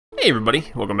Hey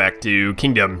everybody, welcome back to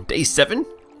Kingdom Day 7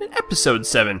 and Episode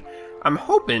 7. I'm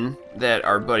hoping that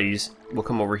our buddies will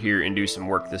come over here and do some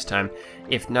work this time.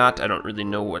 If not, I don't really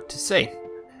know what to say.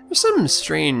 There's some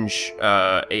strange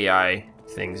AI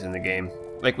things in the game.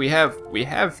 Like we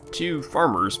have two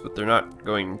farmers, but they're not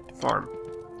going to farm.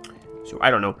 So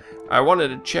I don't know. I wanted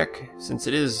to check since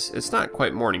it's not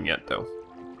quite morning yet though.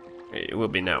 It will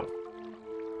be now.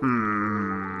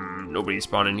 Nobody's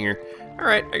spawning here.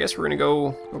 Alright, I guess we're gonna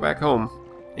go back home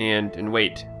and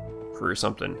wait for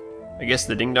something. I guess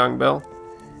the ding-dong bell?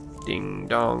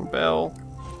 Ding-dong bell.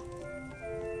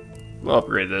 We'll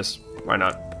upgrade this. Why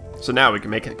not? So now we can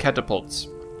make catapults.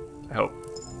 I hope.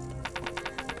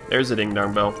 There's the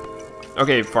ding-dong bell.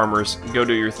 Okay, farmers, go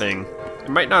do your thing. It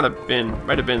might have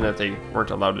been that they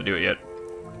weren't allowed to do it yet.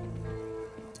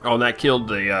 Oh, and that killed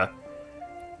the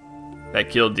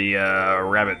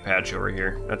rabbit patch over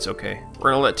here. That's okay.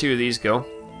 We're gonna let two of these go.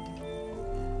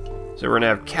 So we're gonna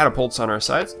have catapults on our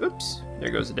sides. Oops,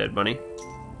 there goes a dead bunny.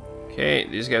 Okay,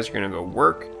 these guys are gonna go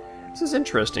work. This is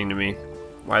interesting to me,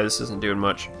 why this isn't doing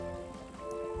much.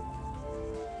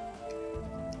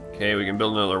 Okay, we can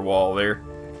build another wall there.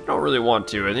 I don't really want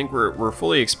to. I think we're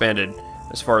fully expanded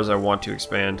as far as I want to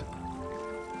expand.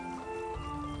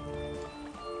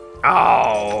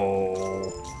 Oh!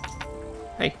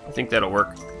 Hey, I think that'll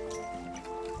work.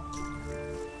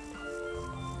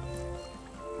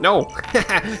 No!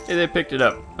 They picked it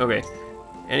up. Okay.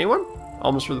 Anyone?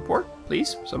 Almost for the poor?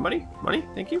 Please? Somebody? Money?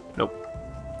 Thank you? Nope.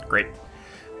 Great.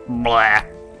 Blah.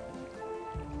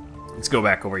 Let's go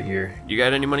back over here. You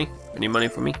got any money? Any money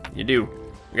for me? You do.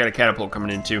 We got a catapult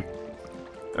coming in too.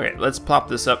 Okay, let's plop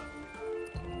this up.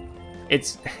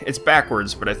 It's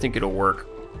backwards, but I think it'll work.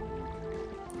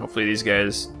 Hopefully these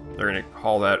guys, they're gonna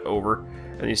haul that over.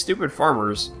 And these stupid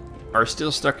farmers are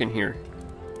still stuck in here.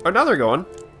 Oh, now they're going.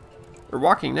 They're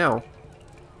walking now.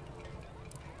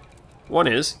 One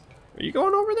is. Are you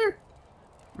going over there?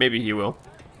 Maybe he will.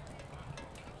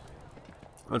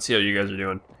 Let's see how you guys are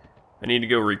doing. I need to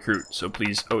go recruit, so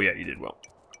please. Oh yeah, you did well.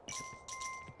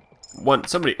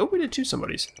 Somebody. Oh, we did two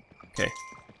somebodies. Okay.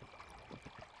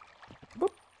 Boop.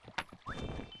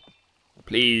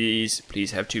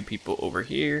 Please have two people over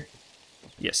here.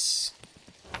 Yes.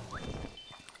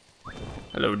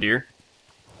 Hello, dear.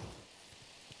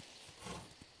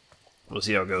 We'll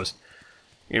see how it goes.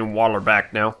 You can waller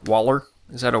back now. Waller?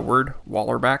 Is that a word?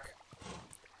 Waller back?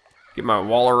 Get my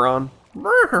waller on.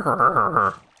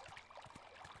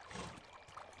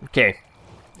 Okay.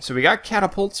 So we got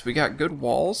catapults. We got good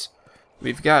walls.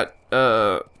 We've got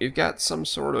some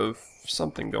sort of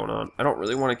something going on. I don't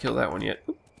really want to kill that one yet,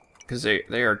 because they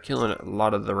are killing a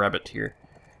lot of the rabbit here.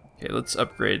 Okay, let's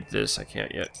upgrade this. I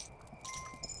can't yet.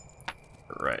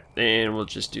 Right, and we'll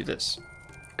just do this.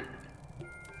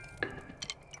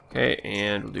 Okay,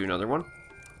 and we'll do another one.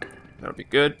 That'll be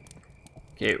good.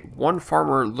 Okay, one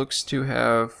farmer looks to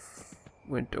have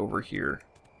went over here.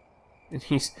 And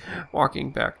he's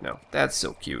walking back now. That's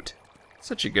so cute.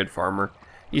 Such a good farmer.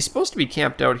 He's supposed to be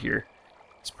camped out here.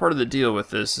 It's part of the deal with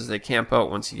this, is they camp out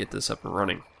once you get this up and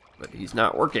running. But he's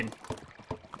not working.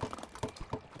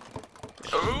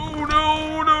 Oh,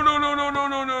 no, no, no, no, no, no,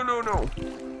 no, no, no, no.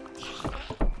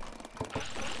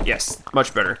 Yes,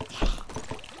 much better.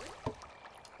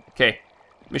 Okay,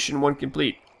 mission 1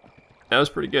 complete. That was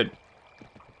pretty good.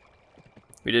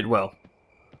 We did well.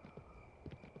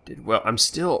 Did well. I'm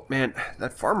still, man,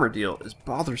 that farmer deal is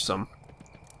bothersome.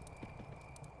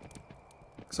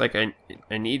 Looks like I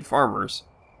need farmers.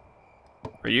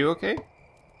 Are you okay?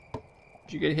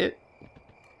 Did you get hit?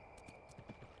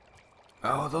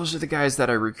 Oh, those are the guys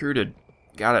that I recruited.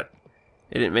 Got it.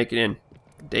 They didn't make it in.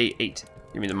 Day 8.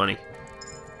 Give me the money.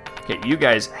 Okay, you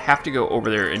guys have to go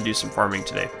over there and do some farming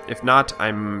today. If not,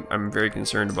 I'm very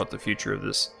concerned about the future of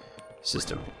this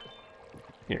system.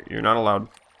 Here, you're not allowed.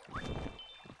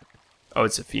 Oh,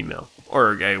 it's a female.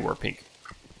 Or a guy who wore pink.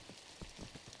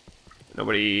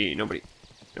 Nobody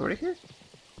here?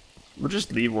 We'll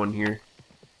just leave one here.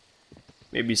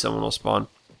 Maybe someone will spawn.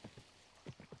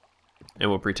 And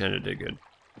we'll pretend it did good.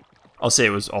 I'll say it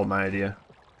was all my idea.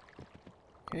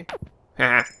 Okay.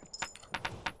 Ha!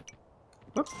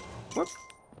 Whoop, whoop.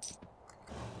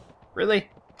 Really?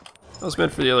 That was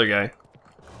meant for the other guy.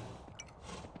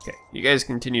 Okay, you guys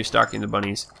continue stalking the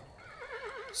bunnies.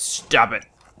 Stop it!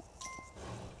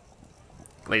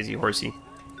 Lazy horsey.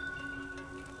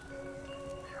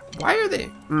 Why are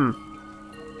they?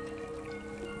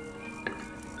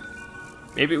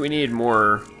 Maybe we need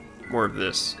more of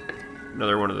this.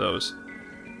 Another one of those.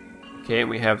 Okay, and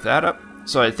we have that up.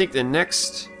 So I think the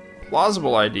next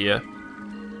plausible idea.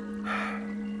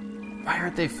 Why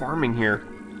aren't they farming here?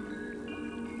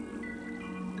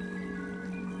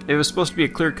 It was supposed to be a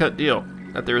clear-cut deal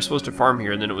that they were supposed to farm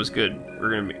here, and then it was good. We're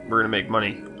gonna make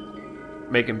money,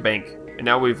 making bank, and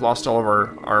now we've lost all of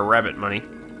our rabbit money.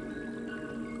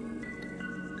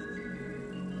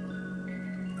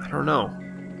 I don't know.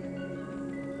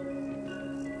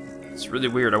 It's really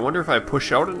weird. I wonder if I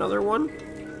push out another one.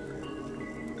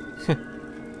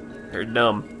 They're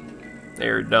dumb.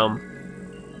 They're dumb.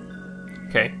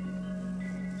 Okay.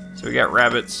 So we got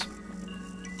rabbits.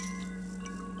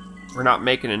 We're not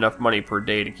making enough money per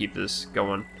day to keep this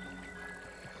going.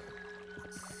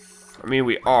 I mean,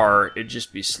 we are. It'd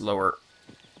just be slower.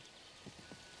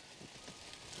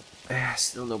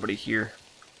 Still nobody here.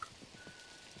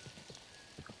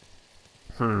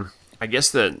 I guess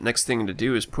the next thing to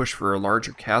do is push for a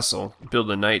larger castle, build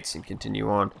the knights, and continue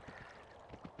on.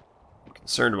 I'm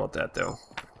concerned about that, though.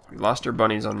 We lost our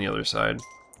bunnies on the other side.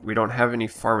 We don't have any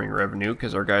farming revenue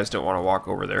because our guys don't want to walk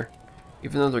over there,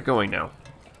 even though they're going now.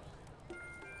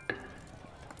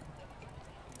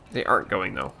 They aren't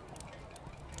going, though.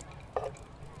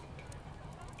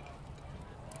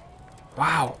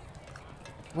 Wow.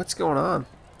 What's going on?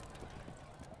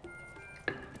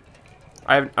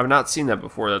 I've not seen that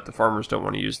before, that the farmers don't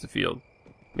want to use the field.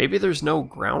 Maybe there's no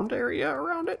ground area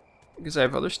around it? Because I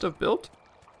have other stuff built?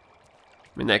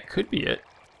 I mean, that could be it.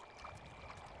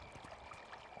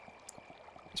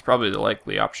 It's probably the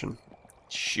likely option.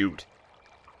 Shoot.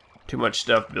 Too much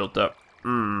stuff built up.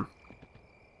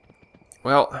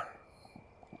 Well,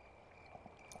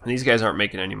 these guys aren't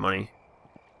making any money.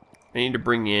 I need to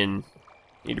bring in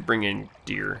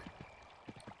deer.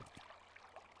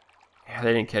 Yeah,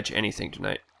 they didn't catch anything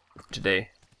today.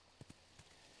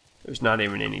 There's not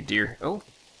even any deer. Oh,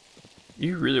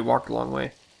 you really walked a long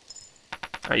way.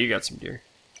 Ah, you got some deer.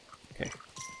 Okay.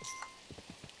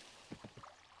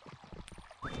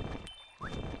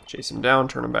 Chase them down,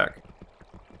 turn them back.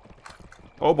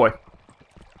 Oh boy.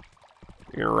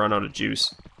 You're gonna run out of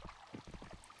juice.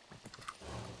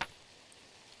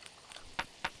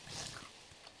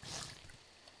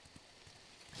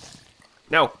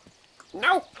 No!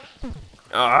 No!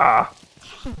 Ah!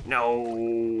 No!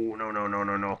 No, no, no,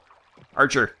 no, no.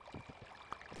 Archer!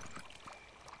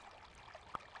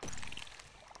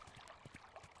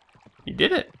 You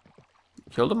did it! You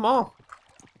killed them all.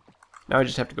 Now I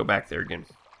just have to go back there again.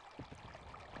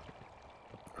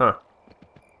 Huh.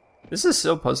 This is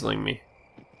still puzzling me.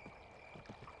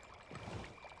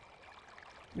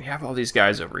 We have all these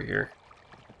guys over here.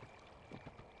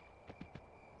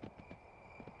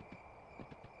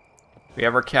 We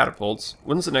have our catapults.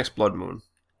 When's the next blood moon?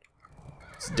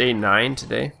 It's day 9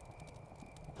 today.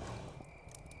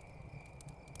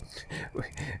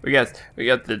 we got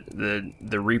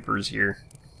the reapers here.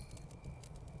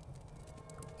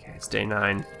 Okay, it's day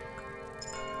 9.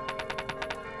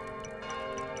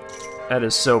 That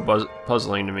is so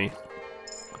puzzling to me.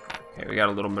 Okay, we got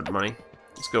a little bit of money.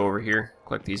 Let's go over here,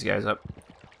 collect these guys up.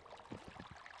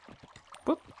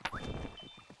 Boop.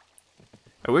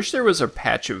 I wish there was a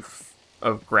patch of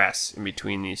grass in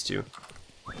between these two.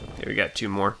 Okay, we got 2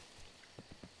 more.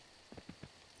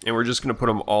 And we're just going to put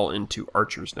them all into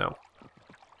archers now.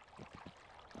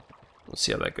 Let's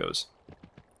see how that goes.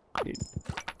 Okay,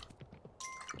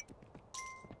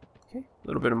 a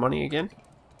little bit of money again.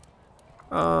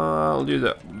 I'll do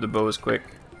the bows quick.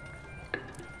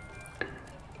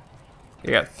 I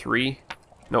got 3.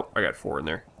 Nope, I got 4 in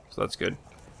there, so that's good.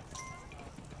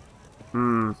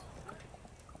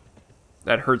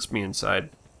 That hurts me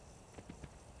inside.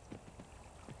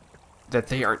 That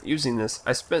they aren't using this.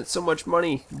 I spent so much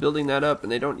money building that up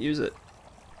and they don't use it.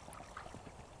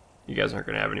 You guys aren't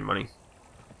going to have any money.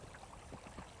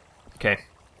 Okay.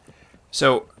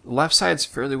 So, left side's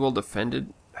fairly well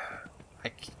defended.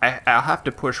 I'll have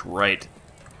to push right.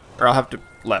 Or I'll have to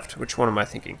left. Which one am I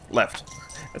thinking? Left.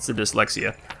 That's the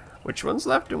dyslexia. Which one's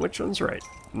left and which one's right?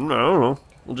 I don't know.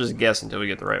 We'll just guess until we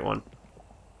get the right one.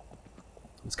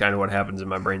 That's kind of what happens in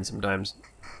my brain sometimes.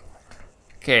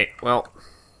 Okay, well,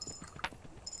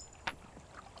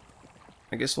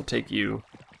 I guess we'll take you.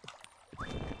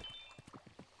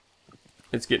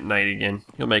 It's getting night again.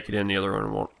 He'll make it in, the other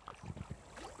one won't.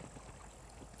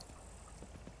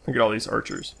 Look at all these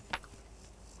archers.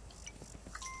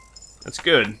 That's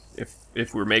good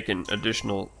if we're making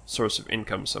additional source of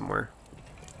income somewhere.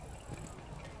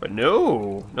 But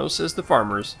no, no says the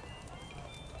farmers.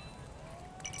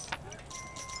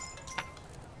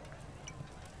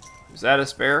 Is that a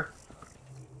spare?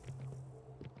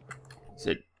 Is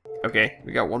it? Okay,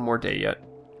 we got one more day yet.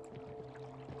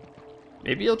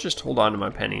 Maybe I'll just hold on to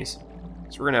my pennies.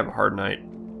 So we're gonna have a hard night.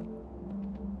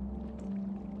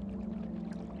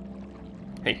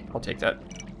 Hey, I'll take that.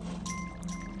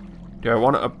 Do I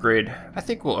want to upgrade? I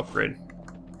think we'll upgrade.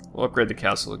 We'll upgrade the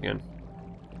castle again.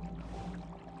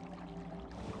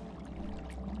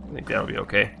 I think that'll be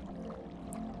okay.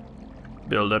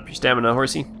 Build up your stamina,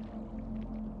 horsey.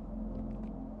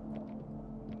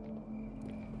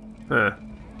 Huh.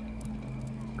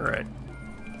 Alright.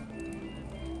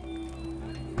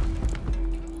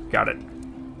 Got it.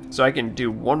 So I can do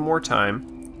one more time.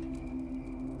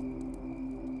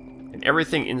 And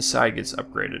everything inside gets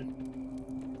upgraded.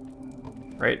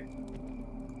 Right?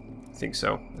 I think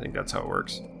so. I think that's how it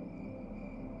works.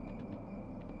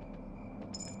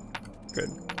 Good.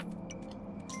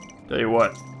 Tell you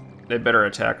what, they better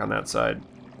attack on that side.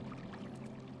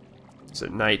 It's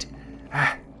at night.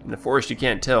 Ah, in the forest you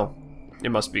can't tell. It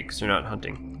must be because they're not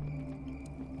hunting.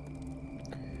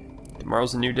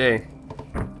 Tomorrow's a new day.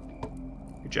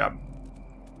 Good job.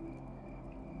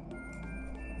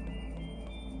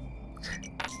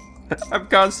 I'm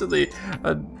constantly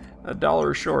a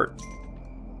dollar short.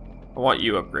 I want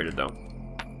you upgraded though.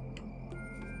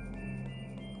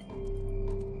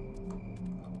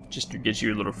 Just to get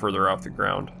you a little further off the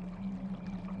ground.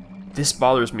 This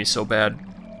bothers me so bad.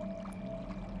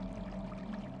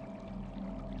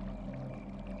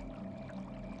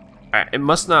 It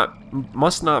must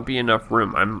not be enough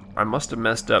room. I must have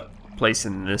messed up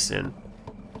placing this in.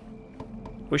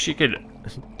 Wish you could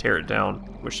tear it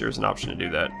down. Wish there was an option to do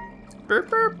that. Burp,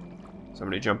 burp.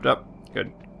 Somebody jumped up.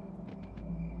 Good.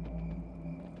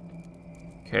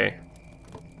 Okay.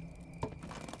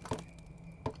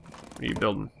 What are you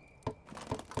building?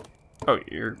 Oh,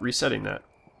 you're resetting that.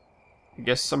 I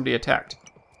guess somebody attacked.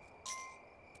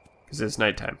 Because it's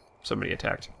nighttime. Somebody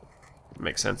attacked.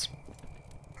 Makes sense.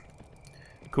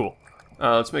 Cool.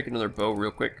 Let's make another bow real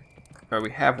quick. Alright,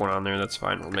 we have one on there. That's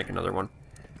fine. We'll make another one.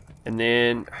 And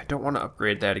then, I don't want to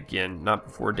upgrade that again. Not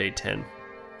before day 10.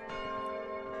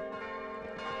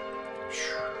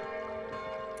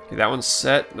 Okay, that one's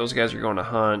set. Those guys are going to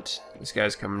hunt. This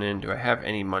guy's coming in. Do I have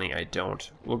any money? I don't.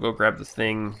 We'll go grab the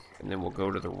thing, and then we'll go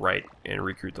to the right and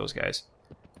recruit those guys.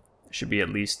 There should be at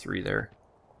least 3 there.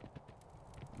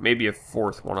 Maybe a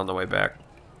 4th one on the way back.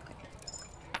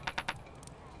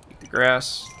 Eat the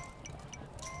grass.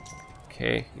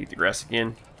 Okay, eat the grass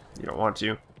again. You don't want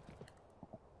to.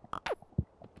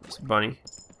 It's a bunny.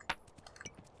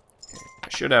 Okay, I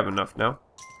should have enough now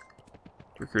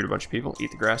to recruit a bunch of people.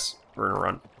 Eat the grass. We're gonna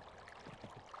run.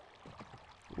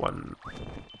 1,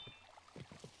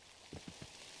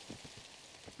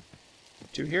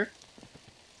 2 here.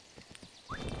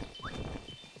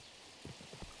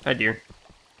 Hi, dear.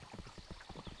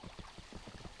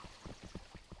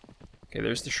 Okay,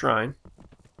 there's the shrine.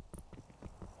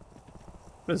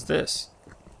 What is this?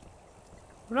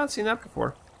 I've not seen that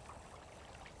before.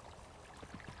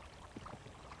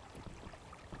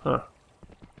 Huh.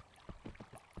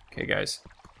 Okay, guys.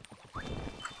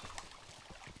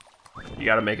 You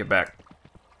gotta make it back.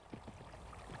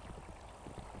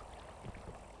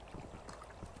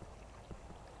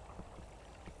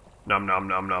 Nom nom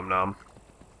nom nom nom.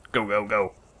 Go, go,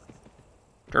 go.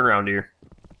 Turn around, dear.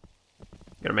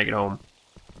 Gotta make it home.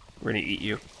 We're gonna eat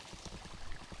you.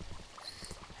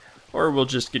 Or we'll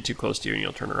just get too close to you and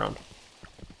you'll turn around.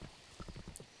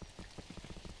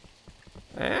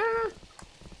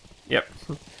 Yep.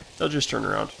 They'll just turn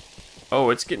around. Oh,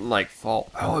 it's getting like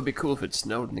fall. Oh, it'd be cool if it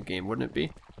snowed in the game, wouldn't it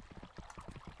be?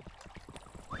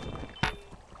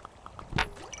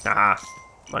 Ah,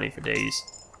 money for days.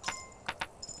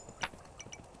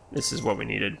 This is what we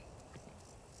needed.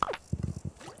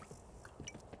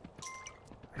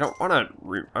 I don't want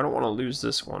to lose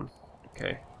this one.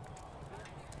 Okay.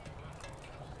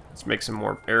 Let's make some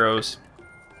more arrows.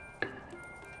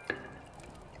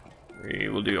 We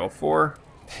will do all 4.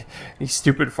 These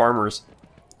stupid farmers.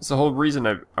 That's the whole reason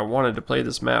I wanted to play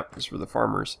this map, was for the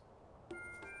farmers.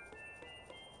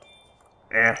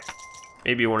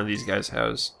 Maybe one of these guys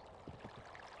has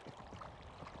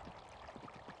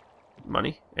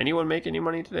money. Anyone make any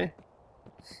money today?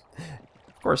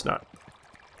 Of course not.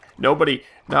 Nobody,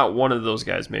 not one of those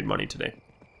guys made money today.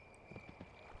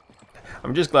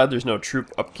 I'm just glad there's no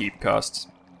troop upkeep costs.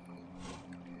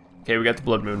 Okay, we got the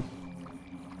blood moon.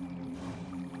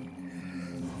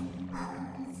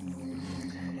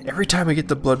 Every time I get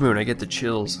the blood moon, I get the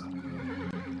chills.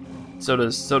 So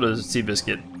does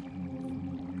Seabiscuit.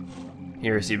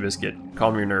 Here, Seabiscuit,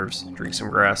 calm your nerves. Drink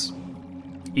some grass.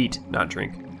 Eat, not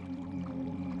drink.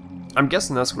 I'm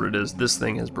guessing that's what it is. This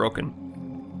thing has broken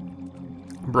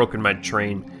my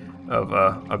train of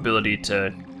ability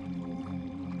to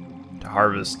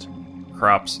harvest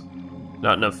crops.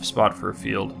 Not enough spot for a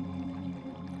field.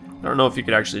 I don't know if you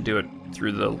could actually do it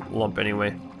through the lump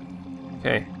anyway.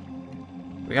 Okay.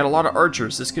 We got a lot of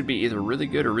archers. This could be either really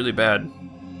good or really bad.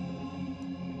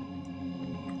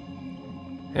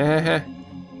 Heh.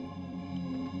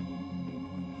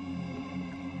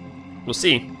 We'll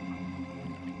see.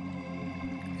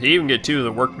 They even get two of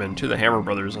the workmen, two of the Hammer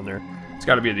brothers on there. It's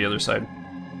got to be at the other side.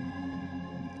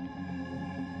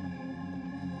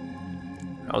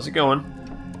 How's it going?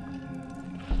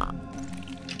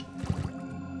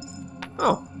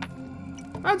 Oh.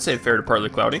 I'd say fair to partly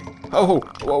cloudy. Oh,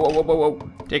 whoa, whoa, whoa, whoa, whoa.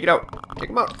 Take it out. Take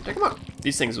them out. Take them out.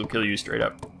 These things will kill you straight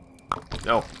up.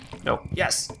 No. No.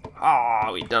 Yes. Ah,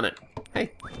 we done it.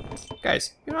 Hey.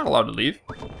 Guys, you're not allowed to leave.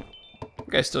 You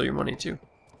guys steal your money too.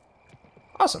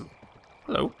 Awesome.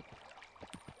 Hello.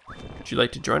 Would you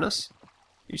like to join us?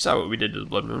 You saw what we did to the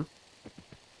Blood Moon.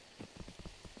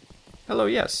 Hello,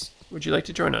 yes. Would you like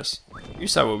to join us? You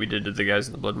saw what we did to the guys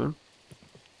in the Blood Moon.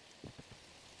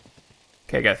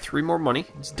 Okay, I got 3 more money.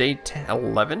 It's day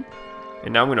 11.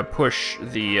 And now I'm going to push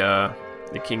the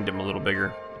kingdom a little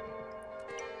bigger.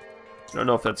 I don't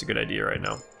know if that's a good idea right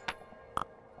now.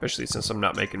 Especially since I'm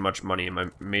not making much money and my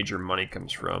major money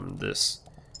comes from this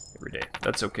every day.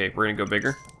 That's okay. We're going to go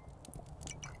bigger.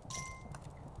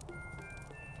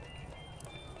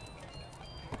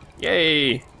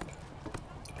 Yay!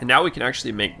 And now we can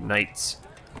actually make knights.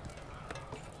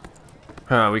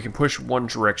 We can push one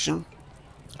direction,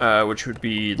 which would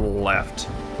be left.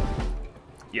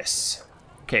 Yes.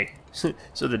 Okay.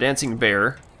 So the dancing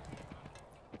bear.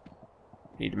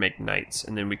 Need to make knights,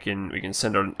 and then we can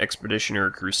send out an expedition or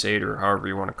a crusade or however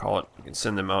you want to call it. We can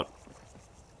send them out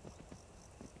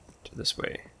to this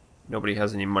way. Nobody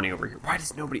has any money over here. Why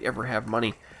does nobody ever have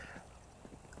money?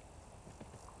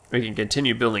 We can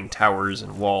continue building towers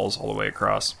and walls all the way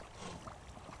across.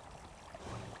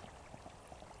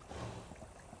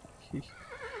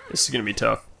 This is going to be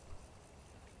tough.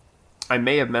 I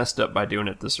may have messed up by doing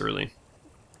it this early.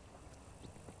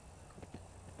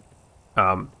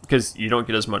 Because you don't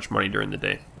get as much money during the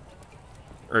day.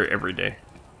 Or every day.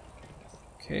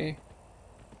 Okay.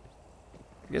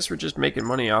 I guess we're just making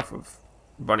money off of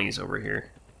bunnies over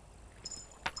here.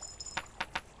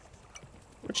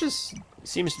 Which is...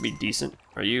 seems to be decent.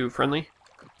 Are you friendly?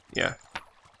 Yeah.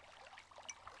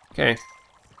 Okay.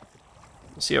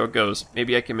 Let's see how it goes.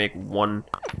 Maybe I can make one...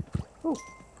 oh,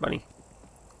 bunny.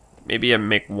 Maybe I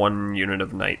make one unit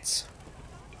of knights.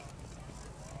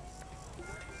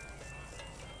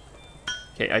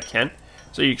 Okay, I can.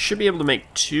 So you should be able to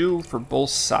make 2 for both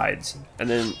sides. And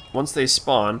then once they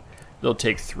spawn, they'll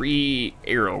take 3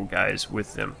 arrow guys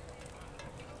with them.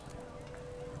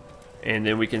 And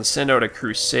then we can send out a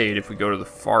crusade if we go to the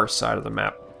far side of the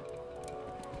map.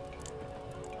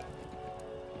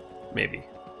 Maybe.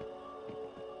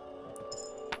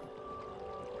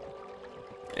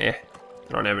 I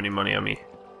don't have any money on me,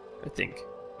 I think.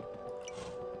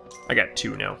 I got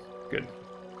 2 now. Good.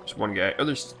 There's one guy. Oh,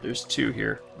 there's 2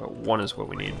 here, but 1 is what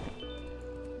we need.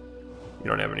 You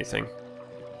don't have anything.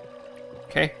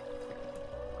 Okay.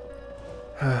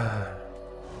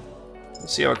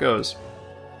 Let's see how it goes.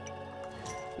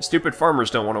 The stupid farmers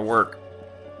don't want to work.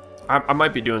 I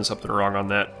might be doing something wrong on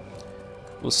that.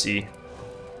 We'll see.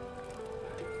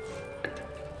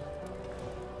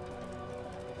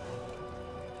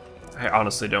 I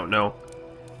honestly don't know.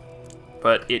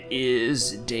 But it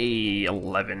is day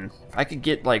 11. If I could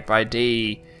get, like, by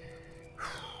day...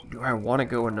 do I want to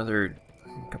go another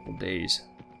couple days?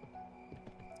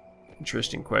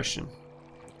 Interesting question.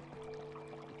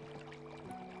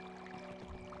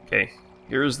 Okay,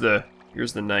 here's the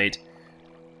knight.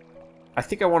 I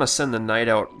think I want to send the knight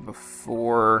out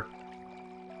before...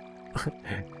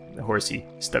 the horsey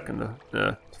stuck in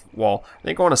the wall. I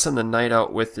think I want to send the knight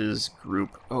out with his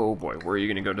group. Oh boy, where are you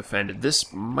going to go defend it?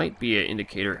 This might be an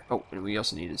indicator. Oh, and we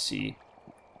also need to see...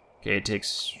 okay, it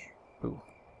takes... ooh.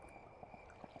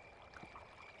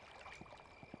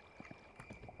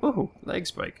 Ooh, leg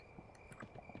spike.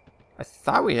 I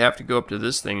thought we have to go up to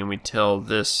this thing and we tell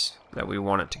this that we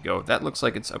want it to go. That looks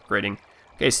like it's upgrading.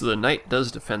 Okay, so the knight does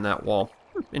defend that wall.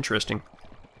 Interesting.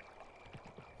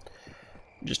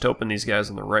 Just hoping these guys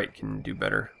on the right can do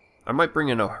better. I might bring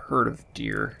in a herd of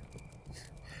deer.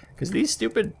 Because these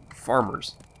stupid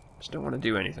farmers just don't want to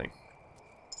do anything.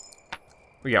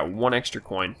 We got 1 extra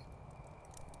coin.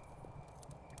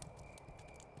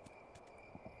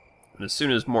 And as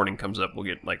soon as morning comes up, we'll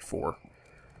get like 4.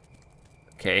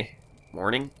 Okay,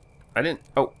 morning. I didn't...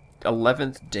 oh,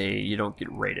 11th day, you don't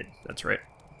get raided. That's right.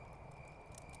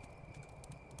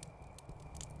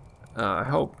 I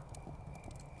hope.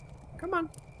 Come on.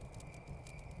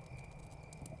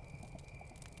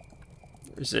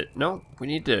 Is it? No, we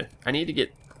need to... I need to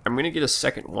get... I'm going to get a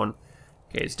second one.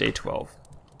 Okay, it's day 12.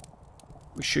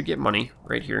 We should get money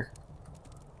right here.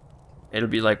 It'll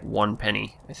be like 1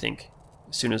 penny, I think,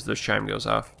 as soon as this chime goes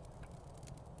off.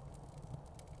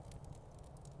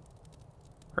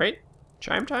 Right?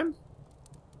 Chime time?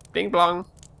 Bing blong.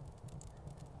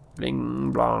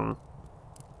 Bling blong.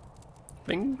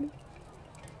 Bing.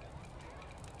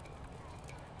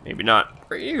 Maybe not.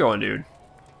 Where are you going, dude?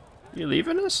 You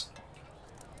leaving us?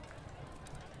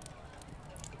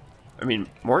 I mean,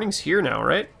 morning's here now,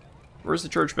 right? Where's the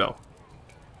church bell?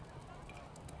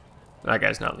 That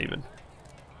guy's not leaving.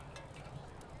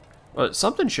 Well,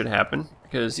 something should happen,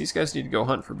 because these guys need to go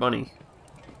hunt for bunny.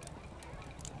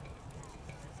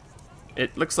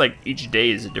 It looks like each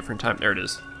day is a different time. There it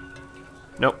is.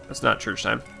 Nope, that's not church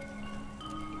time.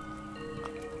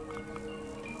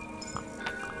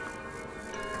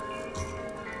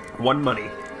 One money.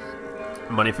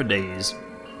 Money for days.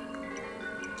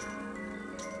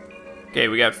 Okay,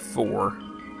 we got 4.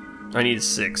 I need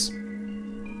 6.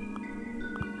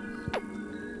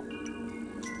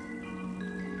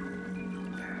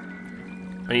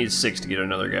 I need 6 to get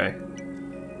another guy.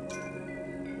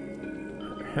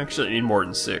 Actually, I need more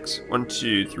than 6. 1,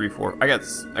 2, 3, 4. I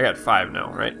got 5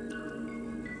 now, right?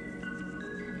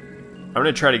 I'm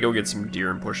gonna try to go get some deer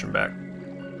and push them back.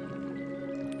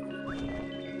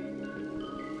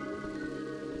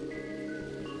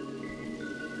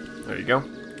 There you go.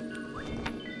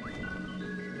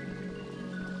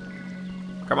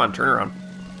 Come on, turn around.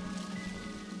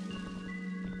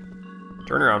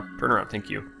 Turn around, turn around, thank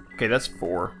you. Okay, that's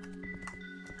 4.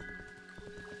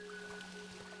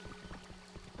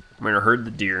 I'm gonna herd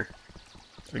the deer.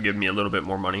 It'll give me a little bit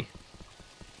more money.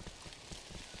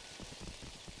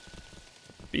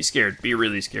 Be scared, be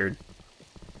really scared.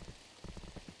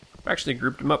 I've actually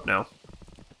grouped them up now.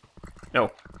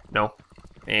 No, no.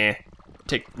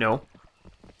 No.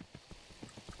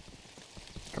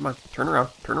 Come on, turn around,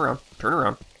 turn around, turn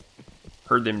around.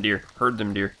 Herd them deer, herd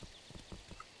them deer.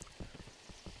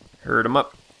 Herd them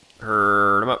up,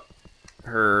 herd them up,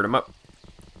 herd them up.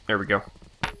 There we go.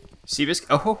 Seabiscuit,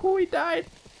 oh, he died.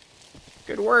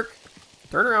 Good work.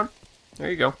 Turn around. There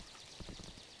you go.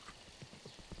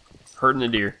 Herding the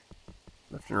deer.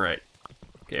 Left and right.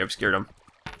 Okay, I've scared him.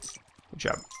 Good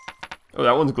job. Oh,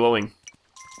 that one's glowing.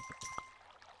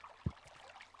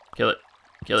 Kill it.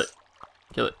 Kill it.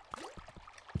 Kill it.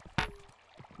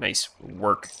 Nice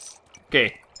work.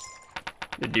 Okay.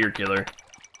 The deer killer.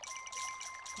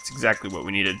 That's exactly what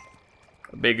we needed.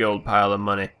 A big old pile of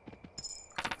money.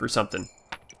 For something.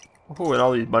 Oh, and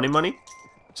all these money?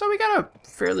 So we got a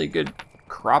fairly good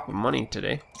crop of money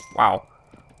today. Wow.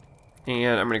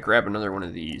 And I'm going to grab another one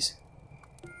of these.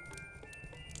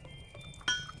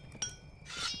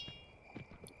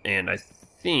 And I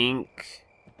think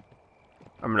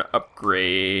I'm going to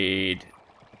upgrade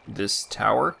this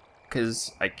tower,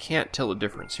 because I can't tell the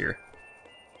difference here.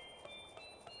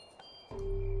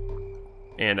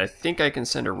 And I think I can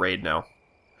send a raid now,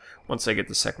 once I get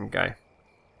the second guy.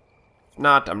 If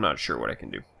not, I'm not sure what I can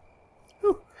do.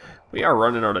 Whew. We are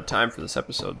running out of time for this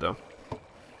episode, though.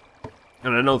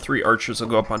 And I know 3 archers will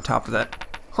go up on top of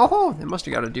that. Oh, they must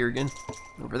have got a deer again.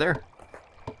 Over there.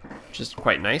 Which is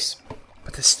quite nice.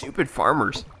 But the stupid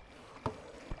farmers.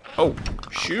 Oh,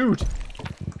 shoot.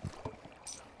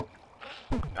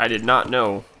 I did not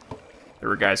know there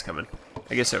were guys coming.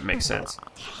 I guess that would make sense.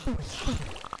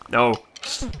 No.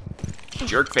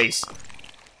 Jerk face.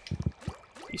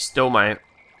 He stole my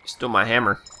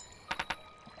hammer.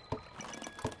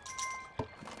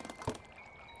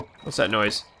 What's that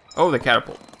noise? Oh, the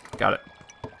catapult. Got it.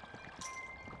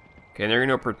 Okay, they're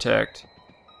gonna protect.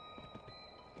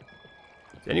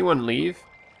 Did anyone leave?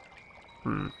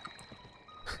 You're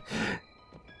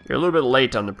a little bit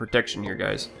late on the protection here,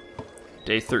 guys.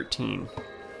 Day 13.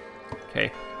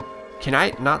 Okay. Can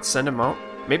I not send him out?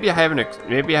 Maybe I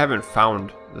haven't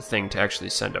found the thing to actually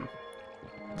send him.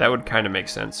 That would kind of make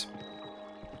sense.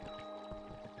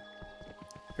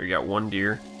 We got 1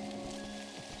 deer.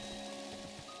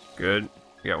 Good.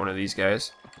 We got one of these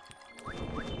guys.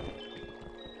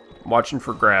 I'm watching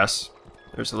for grass.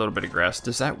 There's a little bit of grass.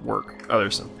 Does that work? Oh,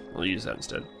 there's some. We'll use that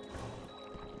instead.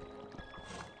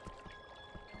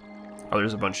 Oh,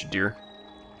 there's a bunch of deer.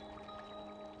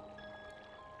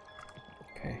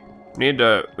 Okay. We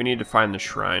need to find the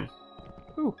shrine.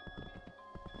 Ooh.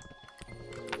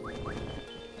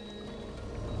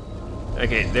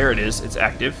 Okay, there it is. It's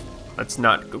active. Let's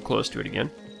not go close to it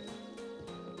again.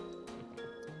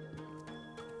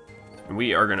 And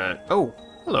we are gonna... Oh,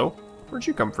 hello. Where'd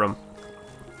you come from?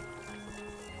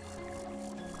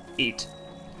 Eat.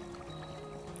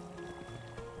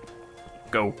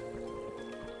 Go.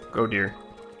 Go, dear.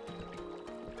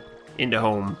 Into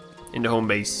home. Into home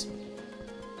base.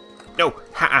 No!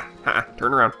 Ha-ha! Ha-ha!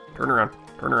 Turn around. Turn around.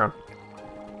 Turn around.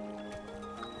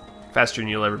 Faster than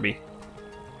you'll ever be.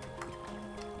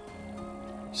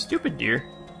 Stupid deer.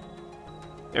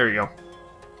 There you go.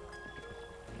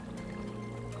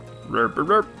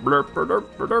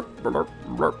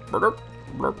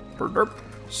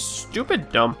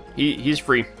 Stupid dumb. He's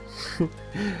free.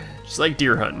 Just like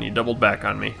deer hunting, he doubled back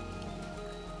on me.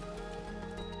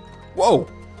 Whoa!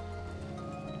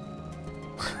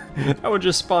 That one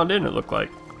just spawned in, it looked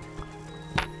like.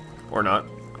 Or not.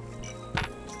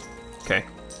 Okay.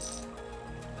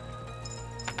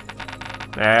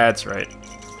 That's right.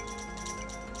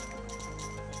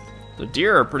 The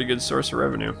deer are a pretty good source of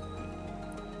revenue.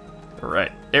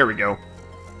 Alright, there we go.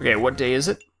 Okay, what day is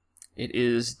it? It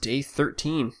is day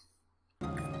 13.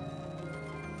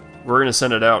 We're gonna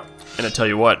send it out, and I tell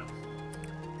you what,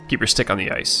 keep your stick on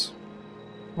the ice.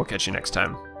 We'll catch you next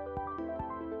time.